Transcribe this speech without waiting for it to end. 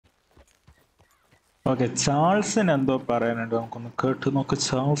Okay, ചാൾസിന് എന്തോ പറയാനുണ്ട്, നമുക്കൊന്ന് കേട്ട് നോക്ക്.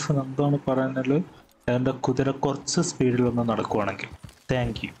 ചാൾസിന് എന്താണ് പറയാനുള്ളത്? എൻ്റെ കുതിര കുറച്ച് സ്പീഡിലൊന്ന് നടക്കുവാണെങ്കിൽ.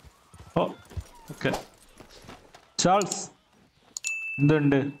 Thank you. Oh okay, Charles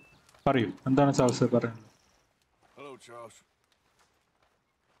എന്തുണ്ട്, പറയൂ, എന്താണ് ചാൾസ് പറയാനുള്ളത്? Hello, Charles.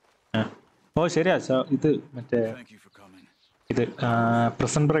 ഓ ശരിയാ, ഇത് മറ്റേ Thank you for coming. ഇത്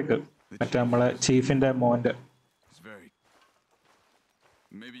പ്രസന്റ് ബ്രേക്ക്, മറ്റേ നമ്മളെ ചീഫിന്റെ മോന്റെ. It's very.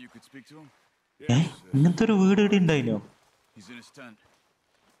 Maybe you could speak to him? Yes. ഇങ്ങനത്തെ ഒരു വീട് ഇവിടെ ഉണ്ടായിനോ? He's in his tent.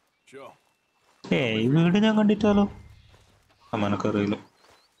 Sure. ഈ വീട് ഞാൻ കണ്ടിട്ടാലോ? അമ്മനക്കറിയില്ല.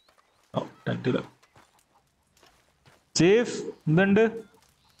 ഓ, ടെന്റില. ചീഫ് എന്തുണ്ട്?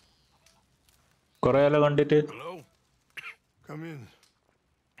 കൊറേ ആളെ കണ്ടിട്ട്. Hello. Come in.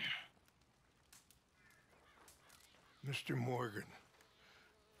 Mr. Morgan,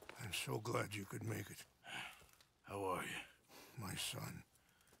 I'm so glad you could make it. How are you? My son.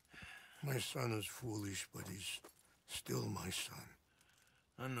 My son is foolish, but he's still my son.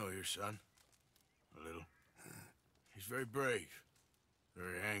 I know your son. A little. He's very brave.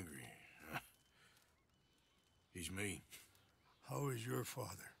 Very angry. He's mean. How is your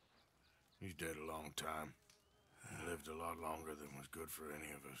father? He's dead a long time. He lived a lot longer than was good for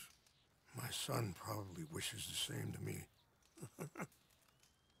any of us. My son probably wishes the same to me.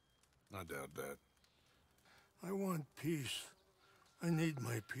 I doubt that. I want peace. I need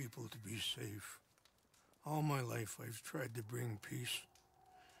my people to be safe. All my life I've tried to bring peace.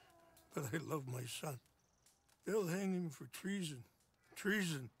 But I love my son. They'll hang him for treason.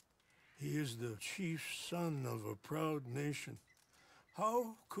 Treason. He is the chief son of a proud nation. How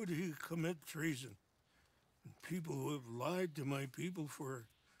could he commit treason? People who have lied to my people for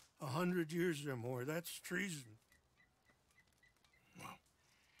 100 years or more, that's treason. Well,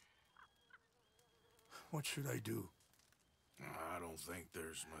 what should I do? I don't think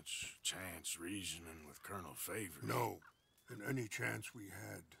there's much chance reasoning with Colonel Favor. No. And any chance we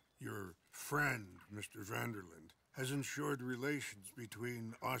had, your friend, Mr. Vanderland, has ensured relations between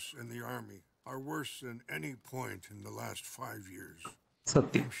us and the army are worse than any point in the last 5 years.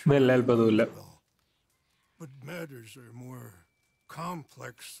 സത്യം, I'm sure വലിയ he അത്ഭുതമില്ല. means well. But matters are more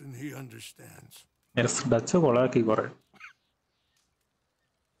complex than he understands. Yes, Dutch കൊളാക്കി കുറെ.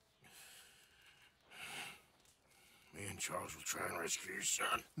 Me and Charles will try and rescue your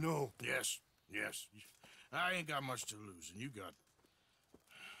son. No. Yes, yes. I ain't got much to lose, and you got...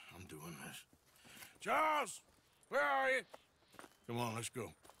 I'm doing this. Charles! Where are you? Come on, let's go.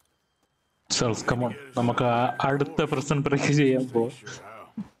 Charles come on, നമുക്ക് അടുത്ത present break ചെയ്യാൻ പോവാം.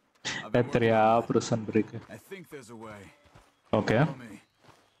 എത്രയാ present break? Okay,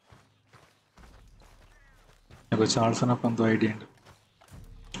 ചാൾസിനപ്പം എന്തോ idea ഉണ്ട്.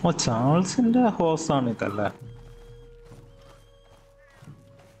 ഓ, ചാൾസിന്റെ ഹോസാണ് ഇതല്ലേ?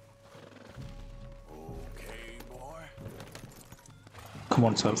 Come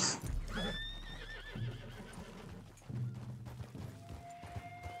on, Charles.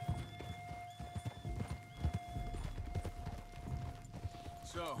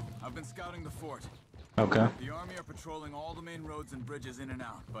 So, I've been scouting the fort. Okay. The army are patrolling all the main roads and bridges in and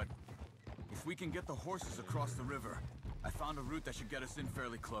out, but if we can get the horses across the river, I found a route that should get us in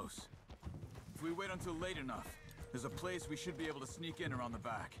fairly close. If we wait until late enough, there's a place we should be able to sneak in around the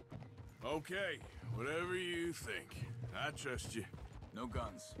back. Okay, whatever you think. I trust you. No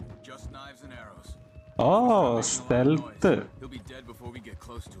guns, just knives and arrows. Oh, stealth. He'll be dead before we get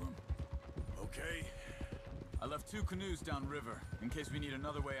close to him. Okay. I left 2 canoes downriver, in case we need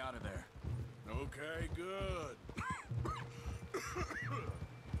another way out of there. Okay, good.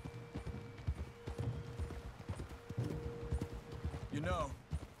 You know,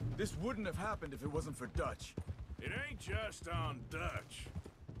 this wouldn't have happened if it wasn't for Dutch. It ain't just on Dutch.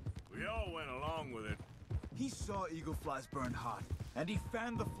 We all went along with it. He saw eagle flies burn hot, and he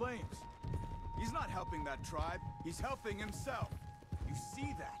fanned the flames. He's not helping that tribe, he's helping himself. You see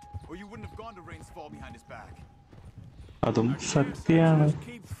that, or you wouldn't have gone to Rain's Fall behind his back. അതും സത്യമാണ്.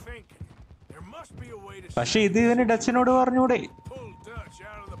 പക്ഷെ ഇത് ഇവന് ഡച്ചിനോട് പറഞ്ഞൂടെ?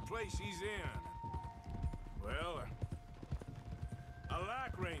 Well, I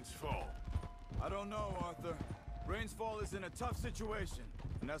like Rain's Fall. I don't know, Arthur. Rain's Fall is in a tough situation,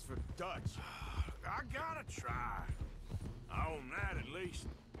 and as for Dutch, I gotta try. I own that at least.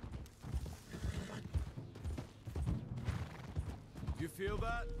 You feel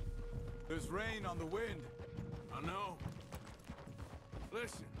that? There's rain on the wind. I know.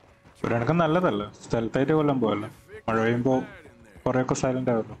 Listen. ഒരു കണക്ക് നല്ലതല്ല, സ്ഥലത്തായിട്ട് കൊല്ലം പോവല്ലോ. മഴ പെയ്യുമ്പോ കൊറേയൊക്കെ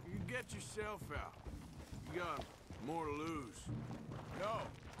silent ആവല്ലോ. You get yourself out. You got more to lose. No,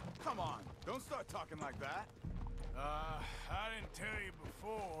 come on, don't start talking like that. I didn't tell you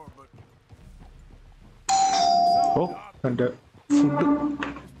before, but the Oh, top. and food.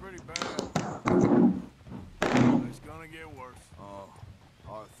 It's pretty bad. It's gonna get worse. Oh,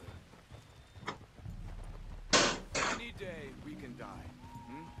 Arthur. Any day we can die.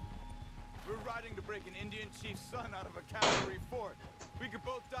 Hmm? We're riding to break an Indian chief's son out of a cavalry fort. We could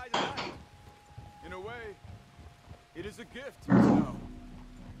both die tonight. In a way, it is a gift, you know.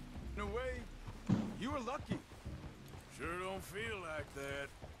 In a way, you were lucky. Sure don't feel like that.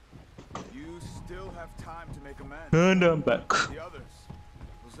 You still have time to make amends. And I'm back. The others,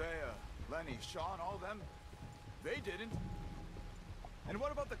 Hosea, Lenny, Sean, all them, they didn't. And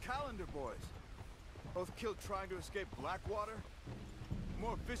what about the Calendar boys? Both killed trying to escape Blackwater?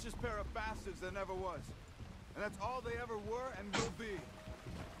 More vicious pair of bastards than ever was. And that's all they ever were and will be.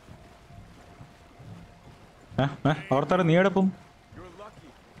 Arthur, near the pump. You're lucky.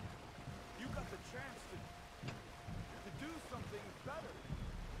 You got the chance to do something better.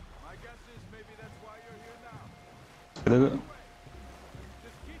 My guess is maybe that's why you're here now.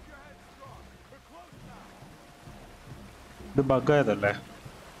 Just keep your head strong. We're close now. The bugger,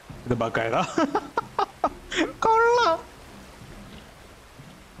 the bugger. Kolla!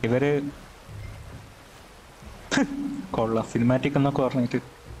 ഇവര് കൊള്ളാം cinematic എന്നൊക്കെ പറഞ്ഞിട്ട്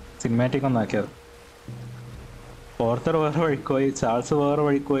cinematic ഒന്നാക്കിയത്. Arthur വേറെ വഴിക്കോയി, Charles വേറെ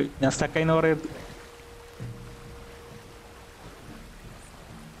വഴിക്കോയി. ഞാൻ സ്റ്റക്കായിന്ന് പറയരുത്.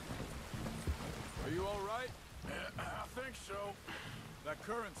 Are you all right? I think so. That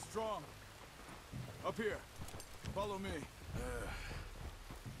current's strong. Up here. Follow me.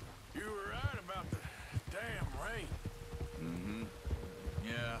 You were right about the damn rain. Mm-hmm.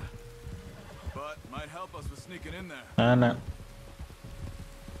 Yeah. But might help us with sneaking in there. അങ്ങനെ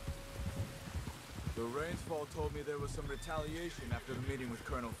The Rainsfall told me there was some retaliation after the meeting with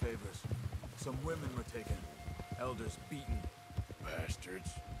Colonel Favors. Some women were taken. Elders beaten.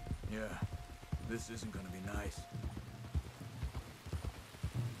 Bastards. Yeah. This isn't gonna be nice.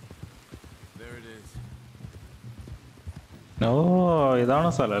 There it is. ഓ ഇതാണ്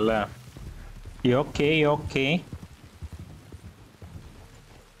സ്ഥലം അല്ലേ? Okay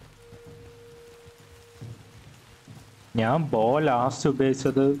ഞാൻ last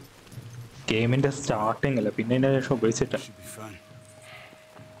ഉപയോഗിച്ചത് ഗെയിമിന്റെ starting അല്ല, പിന്നെ അതിന്റെ ശേഷം ഉപയോഗിച്ചിട്ട് Should be fun.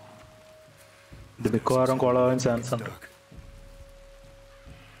 ഇത് മിക്കവാറും കൊളാവാൻ ചാൻസ് ഉണ്ട്.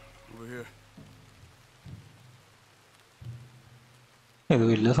 Over here. ഇത്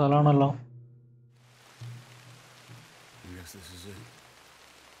വലിയ സ്ഥലമാണല്ലോ. I guess this is it.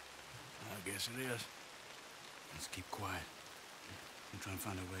 I guess it is. Let's keep quiet. I'm trying to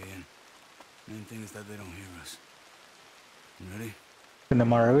find a way in. Main thing is that they don't hear us. You ready? പിന്നെ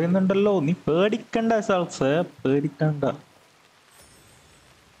മഴ പെയ്യുന്നുണ്ടല്ലോ, നീ പേടിക്കണ്ട സാൾസ്, പേടിക്കണ്ട.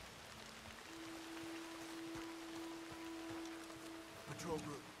 Patrol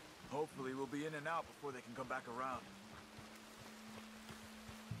group. Hopefully we'll be in and out before they can come back around.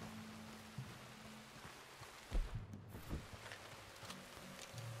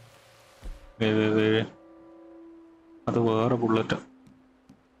 അത് വേറെ bullet.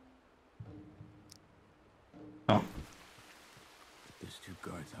 There's two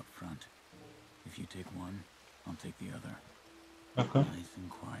guards out front. If you take one, I'll take the other. Okay. Nice and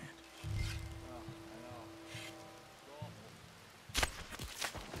quiet.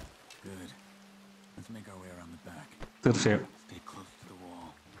 Good. Let's make our way around the back. തീർച്ചയായും Stay close to the wall.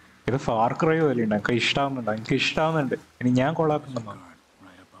 ഇത് far cry പോലെ ഉണ്ട്. എനിക്ക് ഇഷ്ടാവുന്നുണ്ട്. ഇനി ഞാൻ കൊള്ളാക്കുന്നുണ്ടോ? Guard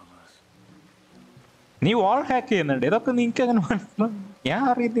right above us. നീ വാൾ hack ചെയ്യുന്നുണ്ട്. ഇതൊക്കെ നിനക്ക് അങ്ങനെ മനസ്സിലാവും? ഞാൻ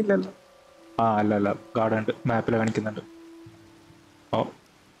അറിയുന്നില്ലല്ലോ. അല്ല ഗാർഡ് ഉണ്ട്, മാപ്പിൽ കാണിക്കുന്നുണ്ട്.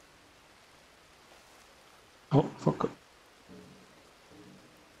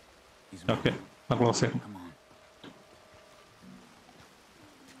 ഓക്കെ ക്ലോസ് ചെയ്യാം. Come on.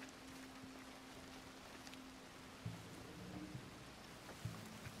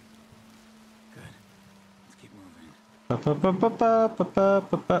 Good. Let's keep moving.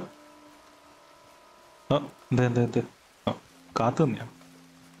 കാത്തു നിന്നാ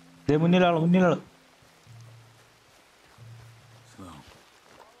മുന്നിലാള്. Slow.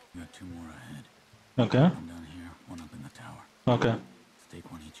 We got two more ahead. Okay One down here, one up in the tower. Okay Let's take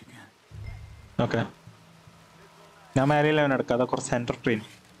one each again. Okay ഞാൻ മേലെയിലാണ് എടുക്കുക. അതാ കുറച്ച് centre train.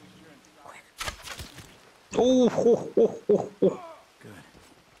 Good.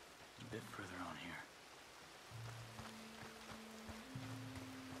 A bit further on here.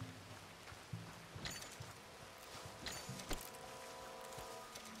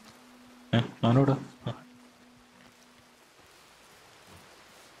 ഞാനിവിടെ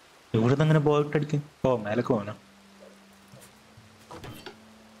ഇവിടുന്ന് അങ്ങനെ പോയിട്ടടിക്കും. മേലേക്ക് പോകണം.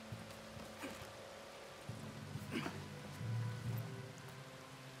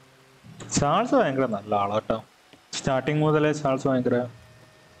 ചാൾസ് ഭയങ്കര നല്ല ആളാട്ടോ. സ്റ്റാർട്ടിങ് മുതലേ ചാൾസ് ഭയങ്കര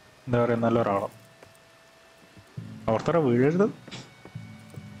എന്താ പറയുക നല്ലൊരാളാണ്. ഓർത്തറ വീഴരുത്.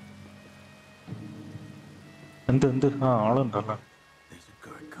 എന്ത് ആളുണ്ടല്ലോ.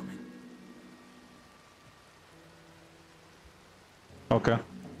 ഓക്കെ,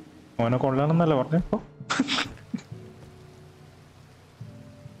 അവനെ കൊള്ളണമെന്നല്ല പറഞ്ഞപ്പോ.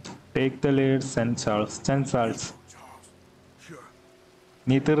 Take the lead saint Charles.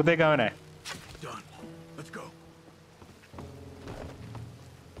 നീ തീർത്തേക്ക് അവനെ.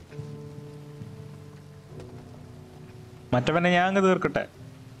 മറ്റവനെ ഞാൻ അങ്ങ് തീർക്കട്ടെ.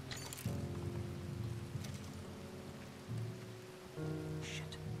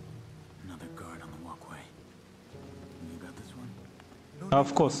 Of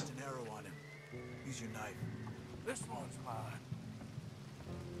course.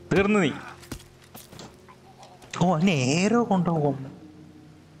 തീർന്നു നീ. ഓ നേരോ കൊണ്ടുപോകും.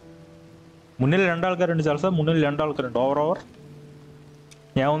 മുന്നിൽ രണ്ടാൾക്കാരുണ്ട് ചാൾസ, മുന്നിൽ രണ്ടാൾക്കാരുണ്ട്. ഓവർ.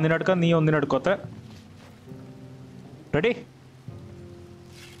 ഞാൻ ഒന്നിനെടുക്കാം, നീ ഒന്നിനെടുക്കത്തെ. Ready?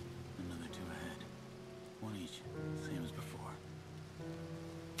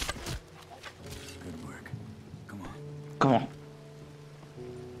 Come on.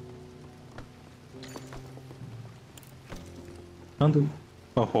 And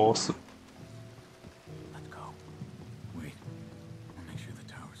a horse. Let's go. Wait. I'll make sure the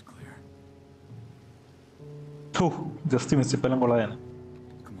tower's clear. Oh, just missed it.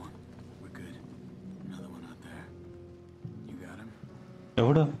 Come on. We're good. Another one out there. You got him?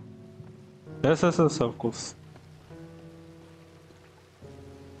 Yoda? Yes, of course.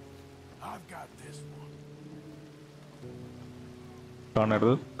 I've got this one.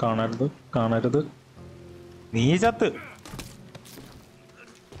 കാണരുത്. നീ ചത്ത്.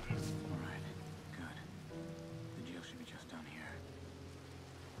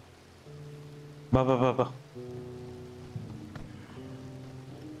 ബാ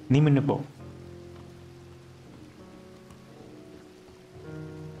നീ മുന്നേ പോ.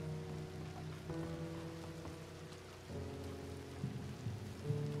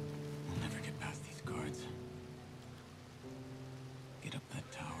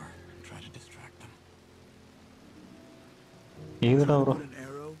 ഏത് ടവറോ? Put an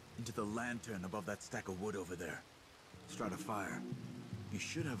arrow into the lantern above that stack of wood over there. Start a fire. You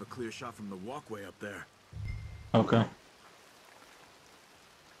should have a clear shot from the walkway up there. Okay.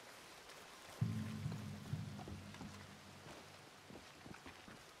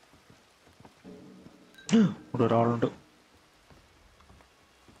 ഇവിടെ ഒരാളുണ്ട്.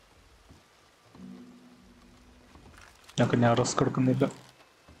 ഞാൻ റിസ്ക് എടുക്കുന്നില്ല.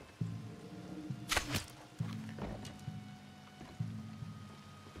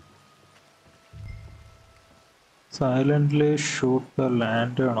 സൈലന്റ്ലി ഷൂട്ട് ദ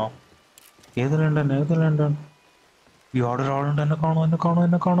ലാൻഡ് ആണോ? ഏത് ലാൻഡാണ്? ഇവിടെ ഒരാളുണ്ട്. എന്നെ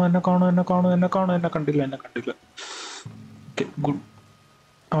കണ്ടില്ല. ഗുഡ്.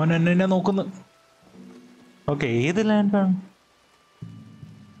 അവൻ എന്നെ നോക്കുന്നു. ഓക്കെ, ഏത് ലാൻഡാണ്?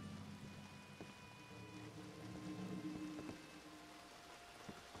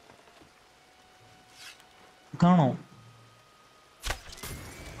 ഇതാണോ?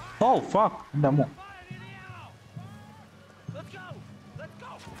 ഓ ഫക്ക്, എൻ്റെ അമ്മ.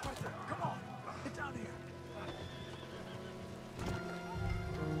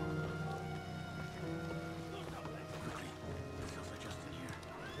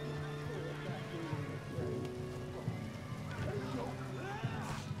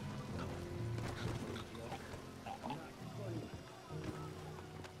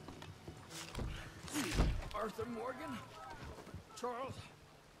 Arthur Morgan? Charles?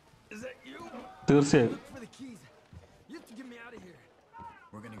 Is that you? തീർച്ചയായും. Look for the keys. You have to get me out of here.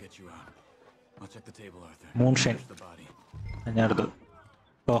 We're gonna get you out. I'll check the table, Arthur. Moonshine. There's the body. ഞാൻ എടുത്തു.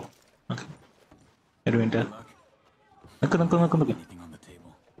 ഓ okay, ഒരു minute. Nick. Anything on the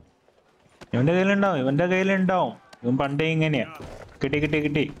table? ഇവന്റെ കയ്യിലുണ്ടാവും. ഇവൻ പണ്ടേ ഇങ്ങനെയാ.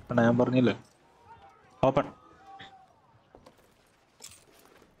 കിട്ടി. ഞാൻ പറഞ്ഞില്ലേ, ഓപ്പൺ.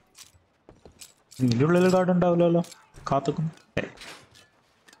 നിന്റെ ഉള്ളിൽ കാർഡ് ഉണ്ടാവില്ലല്ലോ. കാത്തുക്കും.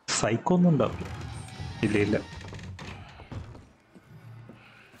 സൈക്കോ ഒന്നും ഉണ്ടാവില്ല. ഇല്ല.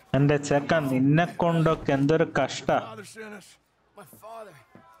 എന്റെ ചെക്കൻ, നിന്നെ കൊണ്ടൊക്കെ എന്തൊരു കഷ്ട. Father sent us. My father.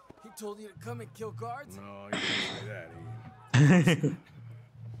 He told you to come and kill guards? No, you didn't say that.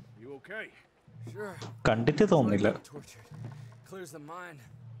 You okay? Sure. കണ്ടിട്ട് തോന്നില്ല. Tortured. Clears the mind.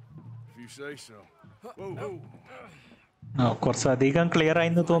 If you say so. Whoa. കുറച്ചധികം ക്ലിയർ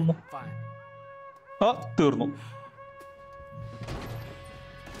ആയിന്ന് തോന്നുന്നു. Fine. തീർന്നു.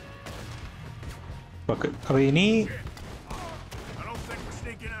 Okay, അപ്പൊ ഇനി I don't think we're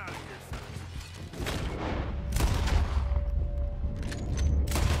sneaking out of here.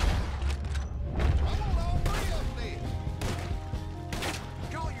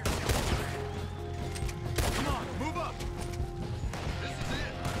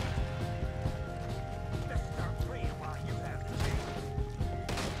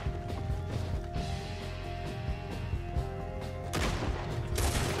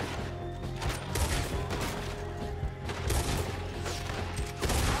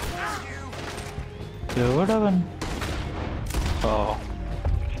 എവിടെ അവൻ? ഓ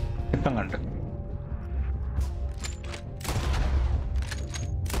ഇപ്പം കണ്ട്.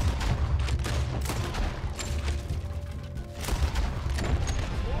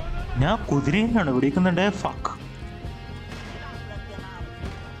 ഞാൻ കുതിരയിലാണ് പിടിക്കുന്നുണ്ട്. ഫക്ക്.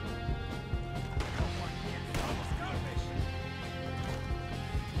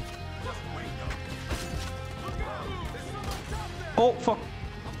 ഓ ഫക്ക്.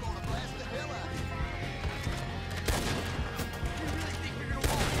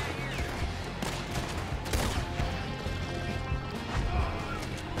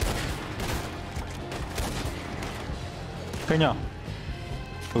 കഴിഞ്ഞോ?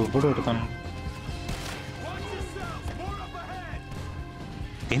 ഇവിടെ എടുക്കണം.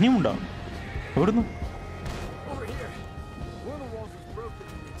 ഇനിയുമുണ്ടോ? എവിടുന്നു?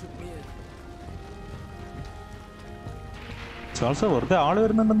 ചാൾസ വെറുതെ ആള്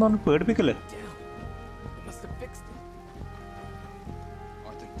വരുന്നുണ്ടെന്ന് പറഞ്ഞ് പേടിപ്പിക്കല്ലേ?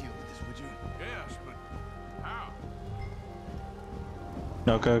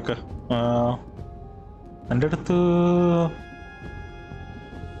 Okay okay. എൻ്റെ അടുത്ത്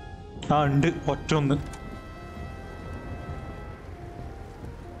ഉണ്ട് ഒറ്റൊന്ന്.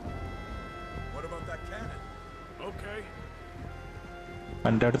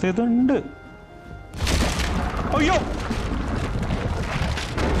 എൻ്റെ അടുത്ത് ഇതുണ്ട്. അയ്യോ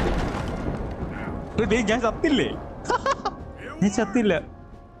ഞാൻ ചത്തില്ലേ? ഞാൻ ചത്തില്ല.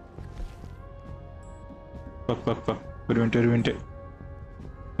 ഒരു മിനിറ്റ്.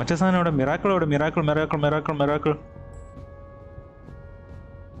 മറ്റേ സാധനം അവിടെ. മിറാക്കിൾ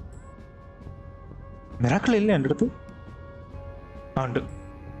മിറാക്കിൾ ഇല്ല എൻ്റെ അടുത്ത്. ആ ഉണ്ട്.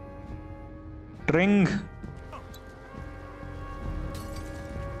 ഡ്രിങ്ക്.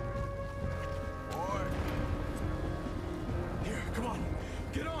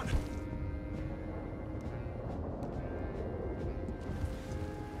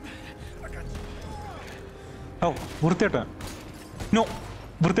 ഓ വൃത്തിയേട്ടാ. നോ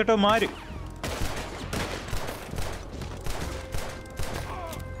വൃത്തിയേട്ടാ മാര്.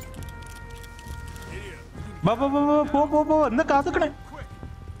 പോ എന്നാ കാത്തുക്കണേ.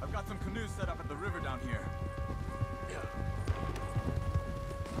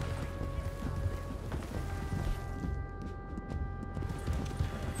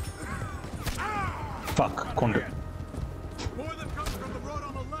 ഫക്ക് കൊണ്ട്.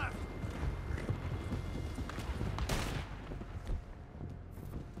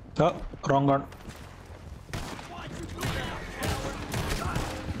 റോങ് ആണ്.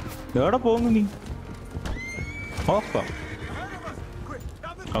 എവിടെ പോകുന്നു നീ? Okay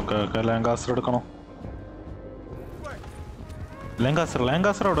okay. ലാങ്കാസ്റ്റർ എടുക്കണോ?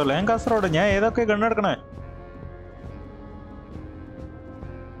 ലാങ്കാസ്റ്ററോട് ഞാൻ ഏതൊക്കെ ഗണ്ണെടുക്കണേ?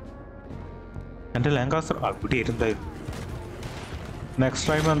 എൻ്റെ ലാങ്കാസ്റ്റർ അവിടെ ഇരുന്നായിരുന്നു. നെക്സ്റ്റ്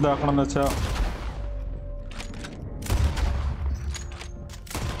ടൈം എന്താക്കണം എന്ന് വെച്ചാ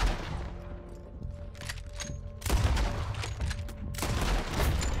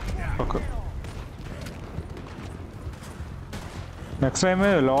നെക്സ്റ്റ് ടൈം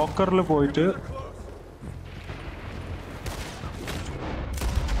ലോക്കറിൽ പോയിട്ട്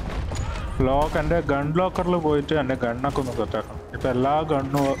എൻ്റെ ഗൺ ലോക്കറിൽ പോയിട്ട് എൻ്റെ ഗണ്ണൊക്കെ ഒന്ന് സെറ്റാക്കണം. ഇപ്പം എല്ലാ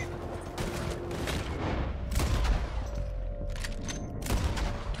ഗണ്ണും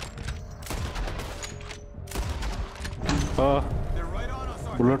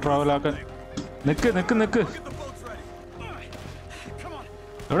ബുള്ളറ്റ് ട്രാവലാക്കാൻ. നിക്ക്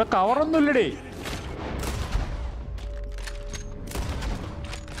ഇവിടെ കവറൊന്നും ഇല്ലടേ.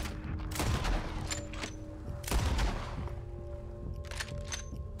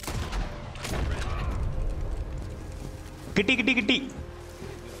 കിട്ടി.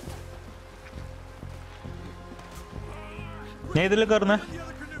 ഞാൻ ഇതിൽ കയറുന്നേ.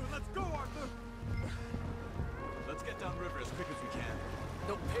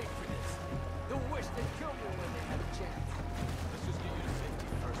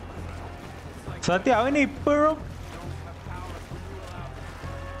 സത്യം അവന് ഇപ്പോഴും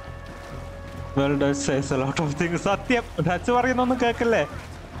സത്യം ടച്ച് പറയുന്നൊന്നും കേക്കല്ലേ?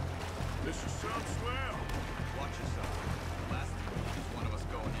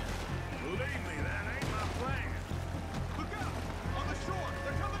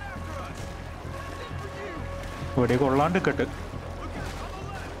 ഇവിടെ കൊള്ളാണ്ട് കേട്ട്.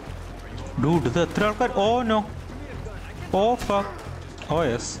 ഡൂഡ് ഇത് എത്ര ആൾക്കാർ? Oh no. ഓ ഫക്ക്. ഓ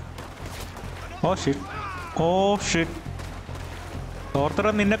യെസ്. Oh shit. ഓർത്തറ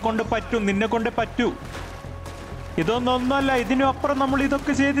നിന്നെ കൊണ്ട് പറ്റൂ. ഇതൊന്നൊന്നല്ല, ഇതിനും അപ്പുറം നമ്മൾ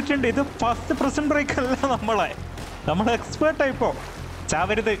ഇതൊക്കെ ചെയ്തിട്ടുണ്ട്. ഇത് ഫസ്റ്റ് പ്രസന്റ് ബ്രേക്ക് അല്ല. നമ്മൾ എക്സ്പേർട്ട് ആയിപ്പോ.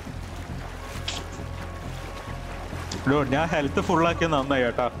 ചാവരുത്. ഞാൻ ഹെൽത്ത് ഫുള്ളാക്കിയത് നന്നായി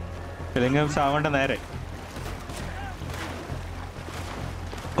കേട്ടോ, ഇല്ലെങ്കിൽ ചാവേണ്ട നേരെ.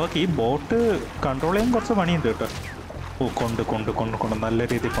 ഓക്കെ, ഈ ബോട്ട് കൺട്രോൾ ചെയ്യാൻ കുറച്ച് പണിയുണ്ട് കേട്ടോ. ഓ കൊണ്ട് നല്ല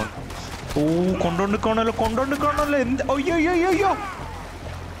രീതിയിൽ കൊണ്ട്. ഓ കൊണ്ടോണ്ടിക്കണല്ലോ. എന്ത് അയ്യോ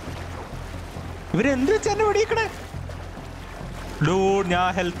ഇവരെന്ത് വെച്ച് എന്നെ വെടിയിക്കണേ? ഞാൻ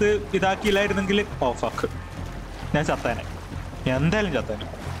ഹെൽത്ത് ഇതാക്കിയില്ലായിരുന്നെങ്കിൽ ഓ ഫക്ക്, ഞാൻ ചത്തേനെ, എന്തായാലും ചത്തേനെ.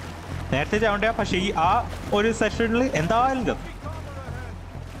 നേരത്തെ ചാവണ്ട, പക്ഷെ ഈ ആ ഒരു സെഷനിൽ എന്തായാലും ചത്തു.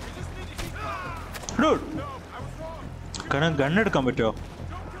 കാരണം ഗണ്ണെടുക്കാൻ പറ്റുമോ?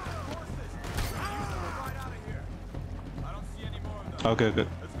 Okay.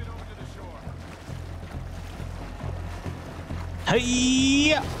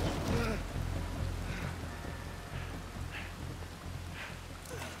 ഹയ്യ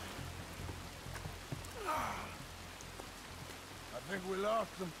I think we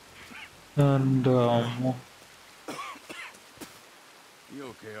lost them. And You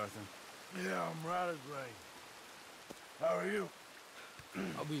okay, Arthur? Yeah, I'm right as rain. How are you?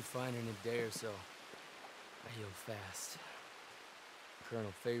 I'll be fine in a day or so. I heal fast.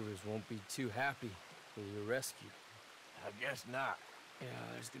 Colonel Favors won't be too happy with your rescue. I guess not. Yeah,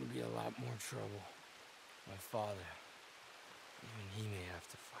 there's gonna be a lot more trouble. My father, even he may have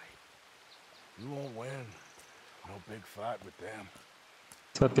to fight. You won't win. No big fight with them.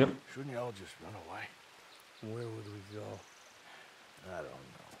 സത്യം. Shouldn't y'all just run away? Where would we go? I don't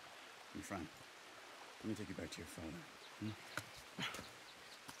know. My friend, let me take you back to your father.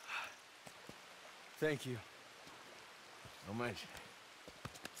 Thank you. No mention it.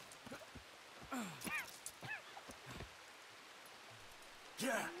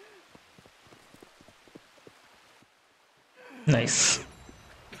 Yeah. Nice,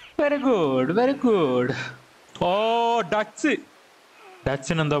 very good. ഓ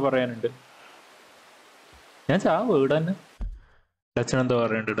ഡച്ചിന് എന്തോ പറയാനുണ്ട്. ഞാൻ ചാവ് ഇവിടെ തന്നെ. ഡച്ചിന് എന്തോ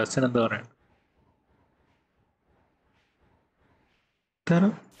പറയാനുണ്ട്.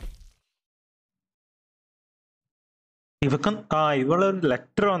 ഇവളൊരു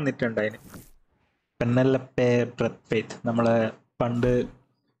letter വന്നിട്ടുണ്ട്. അതിന് പെന്നല്ലപ്പേ breath നമ്മളെ പണ്ട്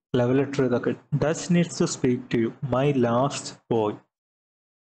ലെവൽ ലെറ്റർ ഇതൊക്കെ. Dutch needs to speak to you, my last boy.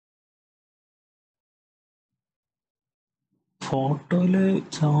 ഫോട്ടോയില്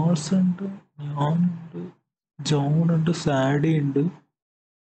Charles ഉണ്ട്, ഞാനുണ്ട്, ജോൺ ഉണ്ട്, സാഡി ഉണ്ട്.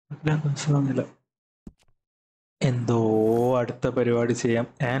 മനസ്സിലാവുന്നില്ല. എന്തോ അടുത്ത പരിപാടി ചെയ്യാം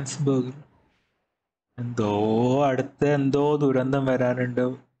ആൻസ്ബർഗിൽ. എന്തോ ദുരന്തം വരാനുണ്ട്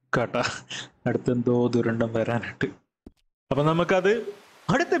കേട്ടാ. അടുത്തെന്തോ ദുരന്തം വരാനുണ്ട്. അപ്പൊ നമുക്കത്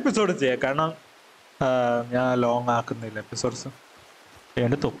അടുത്ത എപ്പിസോഡ് ചെയ്യാം. കാരണം ഞാൻ ലോങ് ആക്കുന്നില്ല എപ്പിസോഡ്സ്.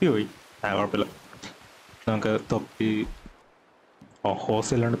 എൻ്റെ തൊപ്പി പോയി. കുഴപ്പമില്ല, നമുക്ക് തൊപ്പി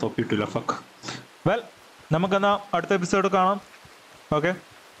ഹോസ്റ്റലിലാണ്ട് തൊപ്പി ഇട്ടില്ല. ഫക്ക്. വെൽ, നമുക്കെന്നാ അടുത്ത എപ്പിസോഡ് കാണാം. Okay,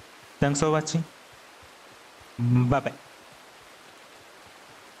 thanks for watching. Bye bye.